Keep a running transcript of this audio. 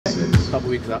couple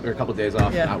weeks or a couple days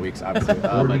off, not weeks, obviously.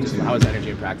 But just how was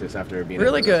energy in practice after being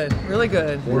really good, really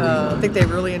good. I think they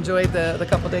really enjoyed the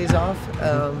couple days off.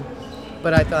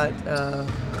 But I thought,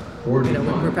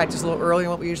 we practiced a little earlier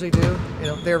than what we usually do.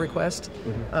 Their request.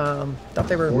 Thought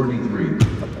they were.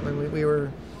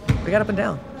 We got up and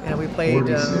down. We played.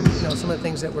 Some of the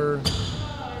things that we're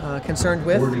concerned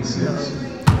with.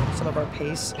 Some of our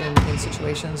pace in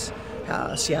situations.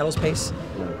 Seattle's pace,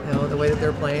 the way that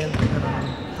they're playing,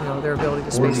 their ability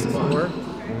to space the floor.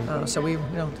 So we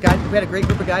had a great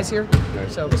group of guys here,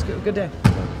 so it was a good day.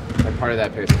 And part of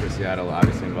that pace for Seattle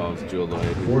obviously involves Jewel Lloyd,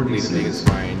 who leads the league in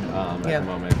scoring at the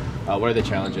moment. What are the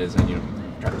challenges and game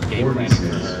planning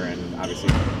for her, and obviously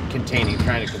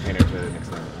trying to contain her to the next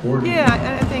level?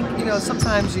 Yeah, I think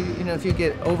sometimes if you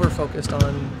get over focused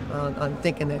on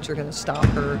thinking that you're going to stop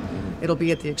her, it'll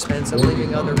be at the expense of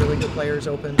leaving other really good players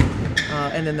open,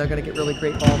 and then they're going to get really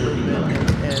great ball movement.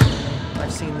 And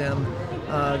I've seen them;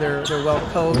 they're well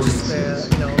coached. They're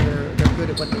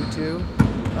good at what they do.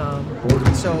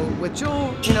 So with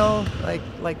Jewel,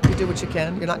 like you do what you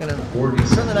can. You're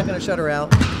certainly not going to shut her out.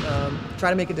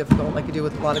 Try to make it difficult, like you do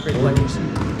with a lot of great players.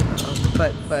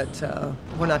 But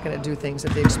we're not going to do things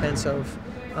at the expense of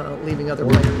leaving other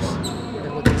players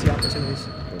with easy opportunities.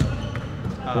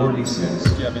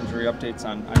 Do you have injury updates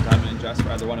on Diamond and Jess?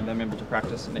 Were either one of them able to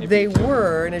practice? They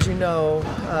were, and as you know,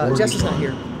 Jess is not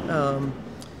here.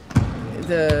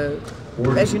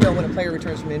 As you know, when a player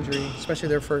returns from injury, especially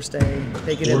their first day,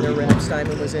 they get in their reps.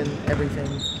 Diamond was in everything.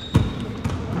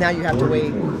 Now you have to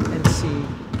wait and see,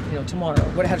 tomorrow.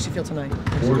 How does she feel tonight?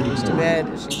 If she goes to bed,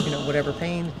 is she, whatever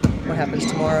pain, what happens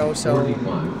tomorrow? So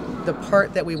the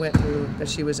part that we went through that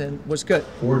she was in was good.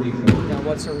 Now,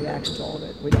 what's her reaction to all of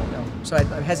it? We don't know. So I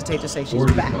hesitate to say she's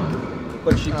back.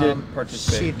 But she did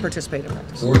participate. She participated in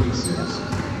practice.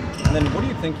 And then what do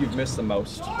you think you've missed the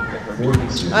most?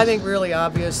 I think really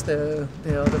obvious the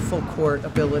full court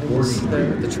abilities,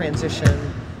 the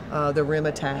transition, the rim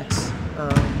attacks.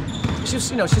 She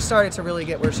started to really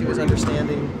get where she was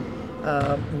understanding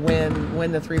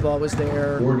when the three ball was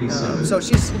there. So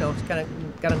she's kind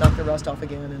of got to knock the rust off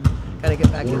again and kind of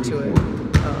get back into it.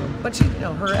 But she,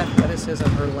 her athleticism,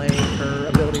 her length, her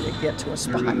ability to get to a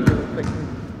spot really quick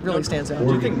really stands out.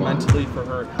 Do you think mentally for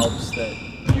her it helps that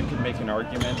you can make an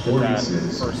argument that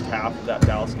first half of that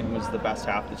Dallas game was the best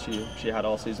half that she had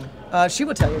all season? She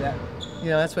would tell you that.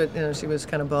 That's what she was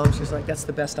kind of bummed. She's like, that's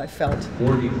the best I felt.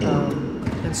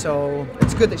 And so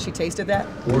it's good that she tasted that.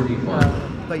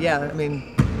 But yeah,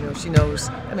 she knows.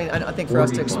 I think for us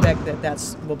to expect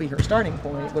that will be her starting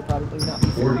point would probably not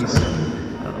be fair to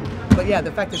her. But yeah,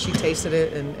 the fact that she tasted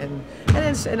it,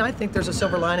 and I think there's a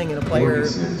silver lining in a player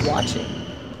watching.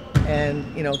 And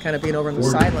kind of being over on the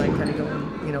sideline, kind of going,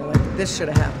 like this should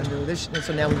have happened, or this. And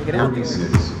so now when you get out there,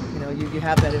 you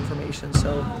have that information.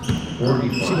 So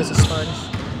she was a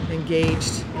sponge,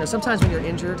 engaged. Sometimes when you're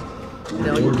injured, you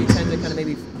tend to kind of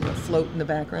maybe float in the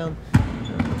background.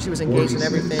 She was engaged in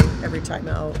everything, every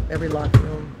timeout, every locker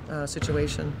room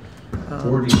situation.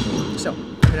 So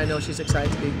I know she's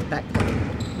excited to be back playing.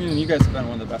 You guys have been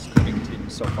one of the best shooting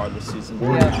teams so far this season.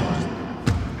 Yeah.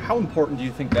 How important do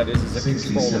you think that is as a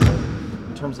controllable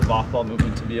in terms of off-ball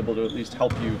movement to be able to at least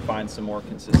help you find some more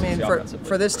consistency offensively?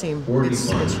 For this team,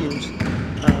 it's huge.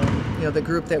 The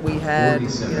group that we had,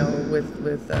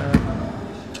 with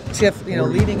Tiff,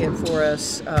 leading it for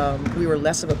us, we were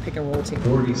less of a pick and roll team,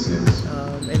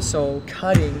 and so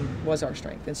cutting was our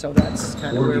strength, and so that's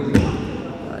kind of where we.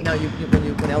 Now,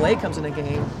 when LA comes in the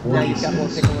game, now you've got more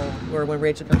pick and roll. Or when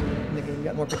Rachel comes in the game, you've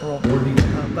got more pick and roll.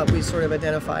 But we sort of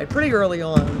identified pretty early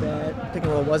on that pick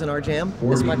and roll wasn't our jam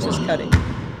as much as cutting,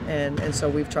 and so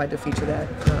we've tried to feature that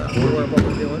more of what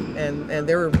we're doing. And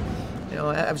there were,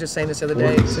 I was just saying this the other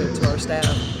day to our staff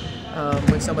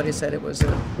when somebody said it was a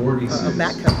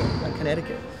back cut like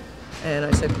Connecticut. And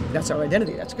I said, that's our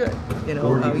identity, that's good. You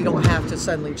don't have to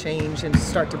suddenly change and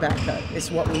start to back cut. It's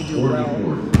what we do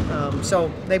well.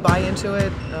 So they buy into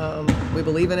it, we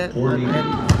believe in it, and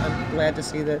I'm glad to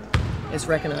see that it's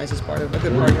recognized as part of a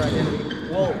good part of your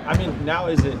identity. Well, now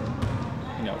is it,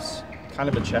 kind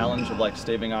of a challenge of like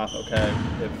staving off, okay,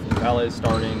 if LA is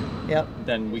starting,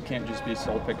 then we can't just be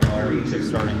sole pick and roll, if Tiff's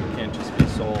starting, we can't just be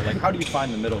sole. Like, how do you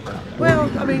find the middle ground there? Well,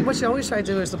 what you always try to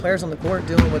do is the players on the court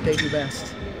doing what they do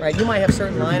best, right? You might have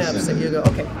certain lineups that you go,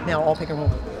 okay, now all pick and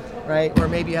roll, right? Or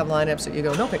maybe you have lineups that you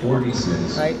go, no pick and roll,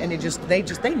 right? And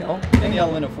they know. Any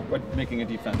element of making a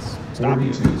defense stop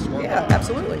you. Yeah,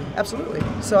 absolutely.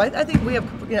 So I think we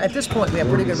have, at this point, we have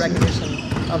pretty good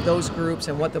recognition of those groups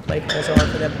and what the play calls are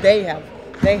for them. They have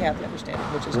the understanding,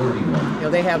 which is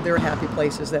good. They have their happy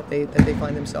places that they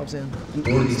find themselves in.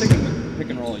 Sticking with pick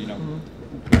and roll,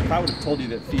 if I would have told you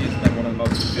that Fee has been one of the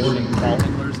most efficient ball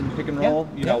handlers in pick and roll,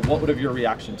 you know, what would have your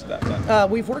reaction to that been?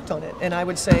 We've worked on it, and I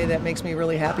would say that makes me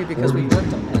really happy because we've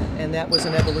worked on that, and that was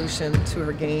an evolution to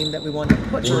her game that we wanted to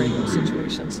put her in those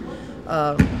situations.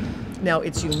 Now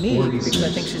it's unique because I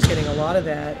think she's getting a lot of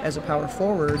that as a power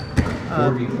forward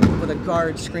with a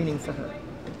guard screening for her,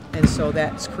 and so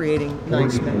that's creating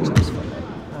nice matchups for her.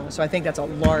 So I think that's a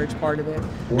large part of it.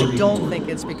 I don't think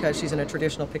it's because she's in a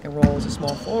traditional pick and roll as a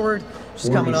small forward. She's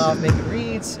coming off, making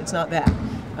reads. It's not that.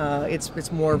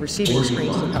 It's more receiving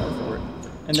screens as a power forward.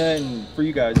 And then for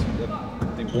you guys,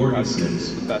 I think you guys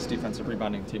are the best defensive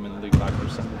rebounding team in the league by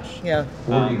percentage. Yeah.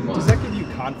 Does that give you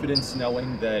confidence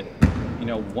knowing that, you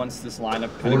know, once this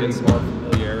lineup kind of gets more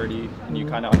familiarity and you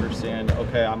kind of understand,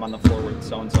 okay, I'm on the floor with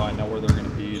so-and-so, I know where they're going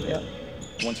to be. That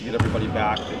once you get everybody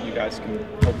back, that you guys can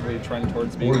hopefully trend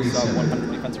towards being a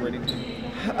sub-100 defensive rating team?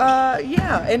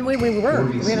 Yeah, and we were.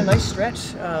 We had a nice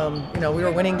stretch. You know, we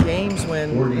were winning games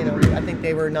when, you know, I think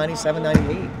they were 97,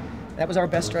 98. That was our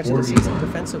best stretch of the season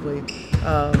defensively.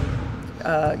 I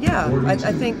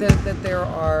think that there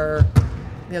are,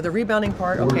 you know, the rebounding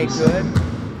part, okay, good.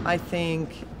 I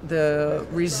think the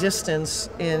resistance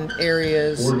in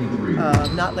areas,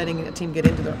 not letting a team get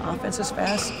into their offense as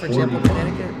fast. For example,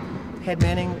 Connecticut head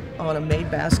manning on a made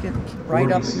basket,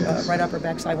 right up her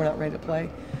backside. We're not ready to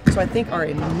play. So I think our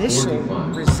initial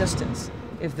resistance,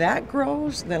 if that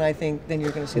grows, then I think then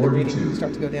you're going to see the rating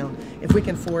start to go down. If we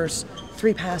can force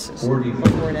 3 passes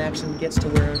before an action gets to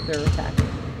where they're attacking,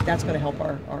 that's going to help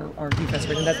our defense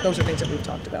rating. Those are things that we've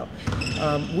talked about.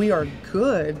 We are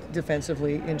good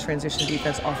defensively in transition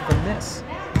defense off of a miss.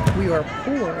 We are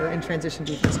poor in transition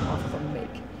defense off of a make.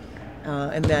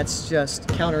 And that's just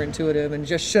counterintuitive and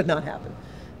just should not happen.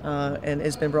 And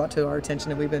it's been brought to our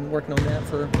attention, and we've been working on that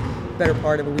for the better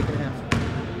part of a week and a half.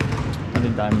 How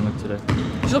did Diamond look today?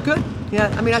 She looked good.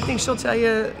 Yeah, I mean, I think she'll tell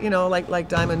you, you know, like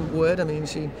Diamond would. I mean,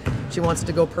 she wants it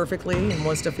to go perfectly and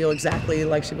wants to feel exactly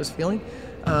like she was feeling.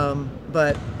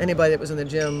 But anybody that was in the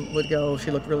gym would go, she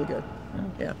looked really good.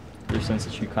 Yeah. Your sense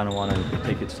that you kind of want to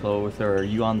take it slow with her, or are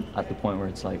you at the point where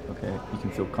it's like, okay, you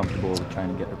can feel comfortable with trying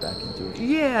to get her back into it?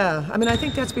 Yeah, I mean, I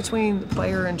think that's between the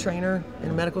player and trainer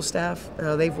and medical staff.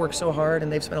 They've worked so hard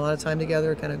and they've spent a lot of time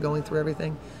together kind of going through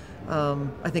everything.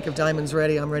 I think if Diamond's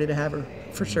ready, I'm ready to have her,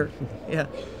 for sure. Yeah.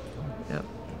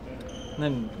 And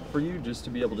then for you, just to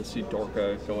be able to see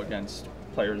Dorka go against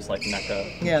players like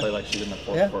NECA, play like she did in the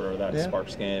fourth quarter of that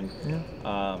Sparks game, you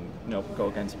know, go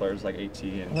against players like AT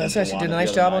and well, she did a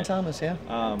nice job on Thomas,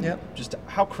 Just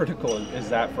how critical is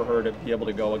that for her to be able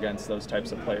to go against those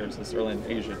types of players this early in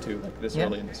Asia too, like this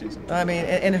early in the season? I mean,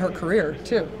 in her career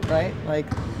too, right? Like,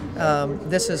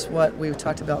 this is what we've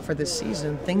talked about for this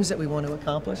season, things that we want to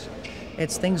accomplish.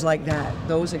 It's things like that,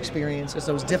 those experiences,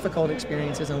 those difficult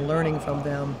experiences, and learning from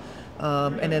them.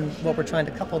 And then what we're trying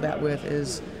to couple that with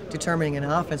is determining an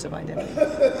offensive identity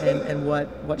and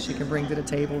what she can bring to the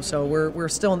table. So we're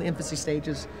still in the infancy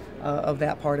stages of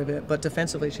that part of it, but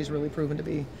defensively she's really proven to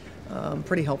be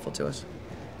pretty helpful to us.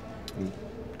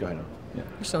 Go ahead. Yeah.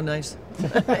 You're so nice.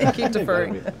 Keep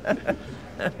deferring.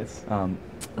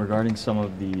 Regarding some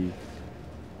of the,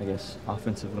 I guess,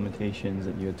 offensive limitations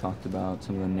that you had talked about,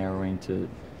 some of the narrowing to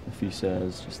Nafisa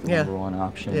as just the number one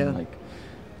option, like,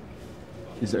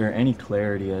 is there any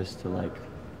clarity as to, like,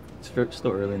 it's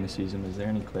still early in the season, is there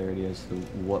any clarity as to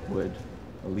what would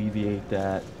alleviate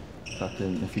that? Talked to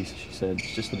Nafisa, she said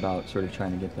it's just about sort of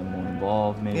trying to get them more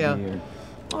involved, maybe? Or?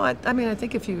 Well, I mean, I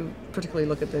think if you particularly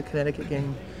look at the Connecticut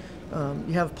game,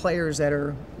 you have players that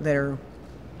are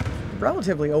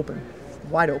relatively open,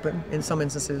 wide open in some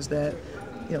instances that,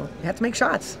 you know, you have to make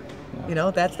shots. You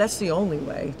know, that's the only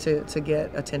way to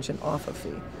get attention off of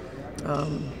Fee.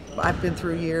 I've been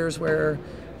through years where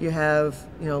you have,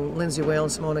 you know, Lindsay Whalen,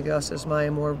 Simone Augustus,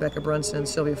 Maya Moore, Becca Brunson,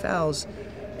 Sylvia Fowles,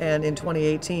 and in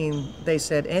 2018 they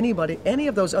said any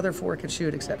of those other 4 could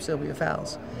shoot except Sylvia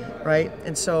Fowles, right?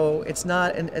 And so it's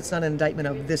not an indictment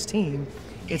of this team,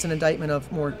 it's an indictment of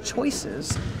more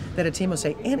choices that a team will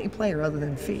say any player other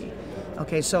than Fee.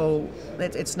 Okay, so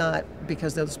it's not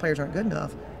because those players aren't good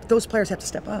enough. Those players have to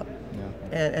step up,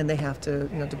 and they have to,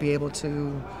 you know, to be able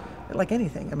to. Like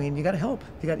anything, I mean, you got to help.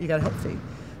 You got to help Fee,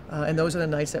 and those are the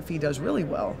nights that Fee does really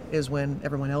well. Is when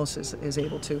everyone else is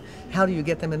able to. How do you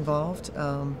get them involved?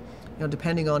 You know,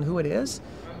 depending on who it is.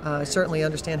 Certainly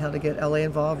understand how to get LA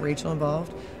involved, Rachel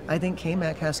involved. I think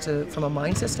K-Mac has to, from a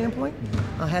mindset standpoint,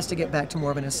 has to get back to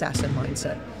more of an assassin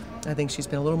mindset. I think she's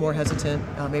been a little more hesitant.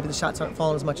 Maybe the shots aren't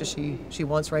falling as much as she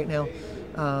wants right now,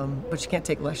 but she can't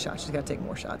take less shots. She's got to take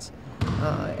more shots.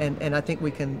 And I think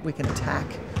we can attack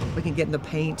we can get in the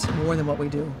paint more than what we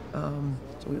do.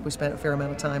 So we spent a fair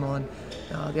amount of time on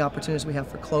the opportunities we have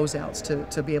for closeouts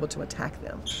to be able to attack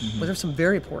them. But there's some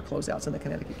very poor closeouts in the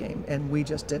Connecticut game, and we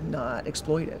just did not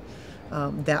exploit it.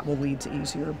 That will lead to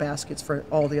easier baskets for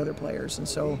all the other players. And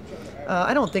so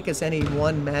I don't think it's any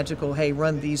one magical, hey,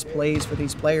 run these plays for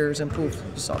these players and poof,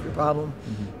 you solve your problem.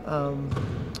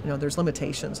 There's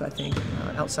limitations, I think,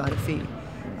 outside of fee.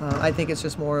 I think it's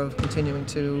just more of continuing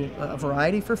to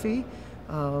variety for fee.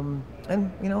 And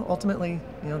ultimately,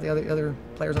 the other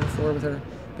players on the floor with her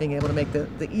being able to make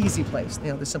the easy plays,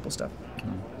 the simple stuff.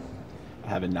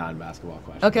 I have a non-basketball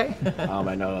question. Okay.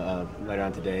 I know later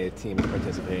on today, a team is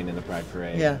participating in the Pride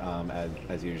Parade,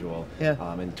 as usual. Yeah.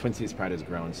 And Twin Cities Pride has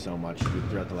grown so much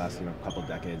throughout the last couple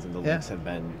decades, and the Lynx have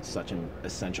been such an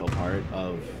essential part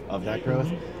of that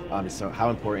growth. So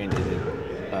how important is it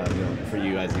for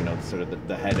you as sort of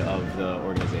the head of the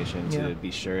organization to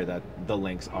be sure that the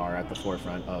Lynx are at the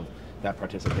forefront of that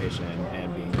participation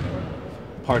and being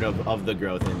part of the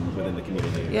growth within the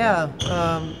community? Yeah.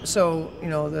 So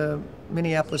the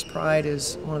Minneapolis Pride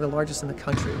is one of the largest in the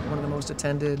country, one of the most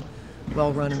attended,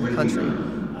 well-run in the country.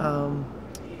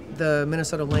 The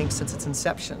Minnesota Lynx, since its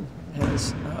inception,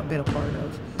 has been a part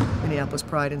of Minneapolis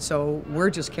Pride, and so we're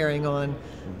just carrying on,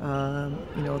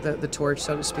 the torch,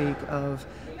 so to speak, of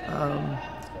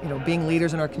being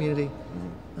leaders in our community.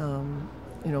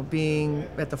 Being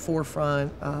at the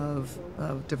forefront of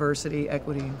diversity,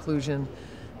 equity, inclusion.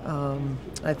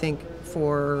 I think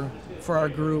for our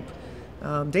group,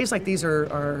 days like these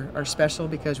are special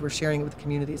because we're sharing it with the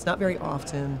community. It's not very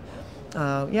often.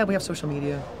 We have social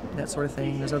media, that sort of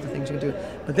thing. There's other things you can do.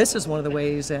 But this is one of the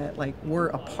ways that we're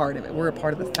a part of it. We're a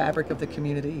part of the fabric of the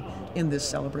community in this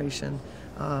celebration.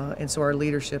 And so our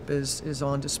leadership is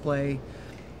on display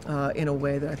in a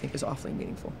way that I think is awfully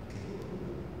meaningful.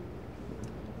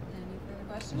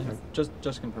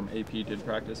 Just confirm, AP did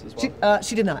practice as well?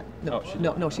 She did not. No,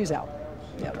 oh, no, she's out.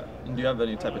 Yeah. Okay. And do you have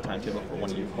any type of timetable for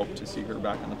when you hope to see her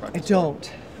back on the practice? I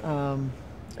don't.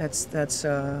 That's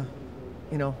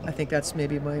I think that's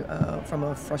maybe my from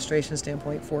a frustration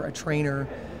standpoint for a trainer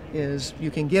is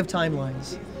you can give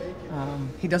timelines.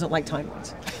 He doesn't like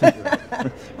timelines,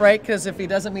 right? Because if he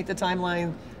doesn't meet the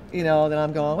timeline, then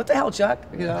I'm going, what the hell, Chuck?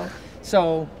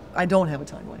 So I don't have a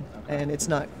timeline, and it's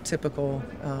not typical.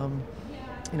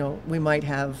 We might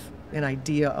have an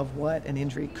idea of what an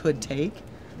injury could take,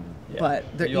 but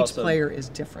each player is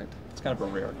different. It's kind of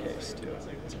a rare case, too,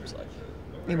 it seems like.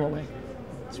 In what way?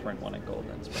 Sprain one ankle,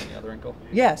 then sprain the other ankle.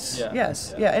 Yes.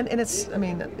 And it's,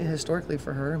 historically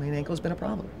for her, ankle's been a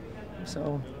problem.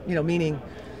 So, meaning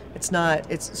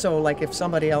so like if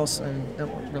somebody else, and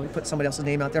don't really put somebody else's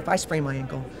name out there, if I sprain my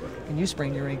ankle and you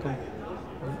sprain your ankle,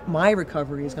 my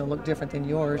recovery is going to look different than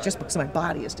yours just because my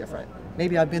body is different.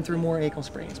 Maybe I've been through more ankle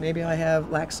sprains. Maybe I have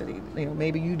laxity.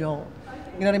 Maybe you don't.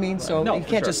 You know what I mean? Right. So you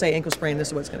can't just say ankle sprain, this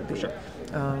is what it's going to be. Sure.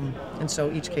 And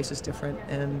so each case is different,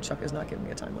 and Chuck is not giving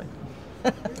me a timeline.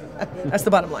 That's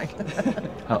the bottom line.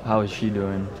 How is she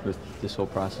doing with this whole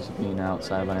process of being out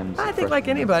sidelines? I think like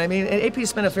anybody. AP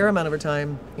spent a fair amount of her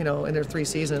time, in their 3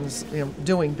 seasons,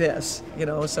 doing this.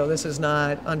 So this is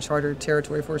not uncharted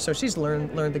territory for her. So she's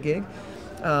learned the gig.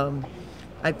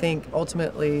 I think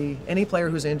ultimately any player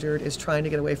who's injured is trying to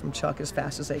get away from Chuck as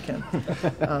fast as they can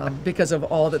because of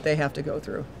all that they have to go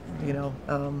through.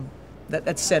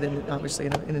 That's said obviously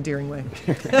in an endearing way.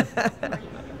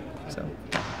 So.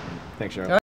 Thanks, Cheryl.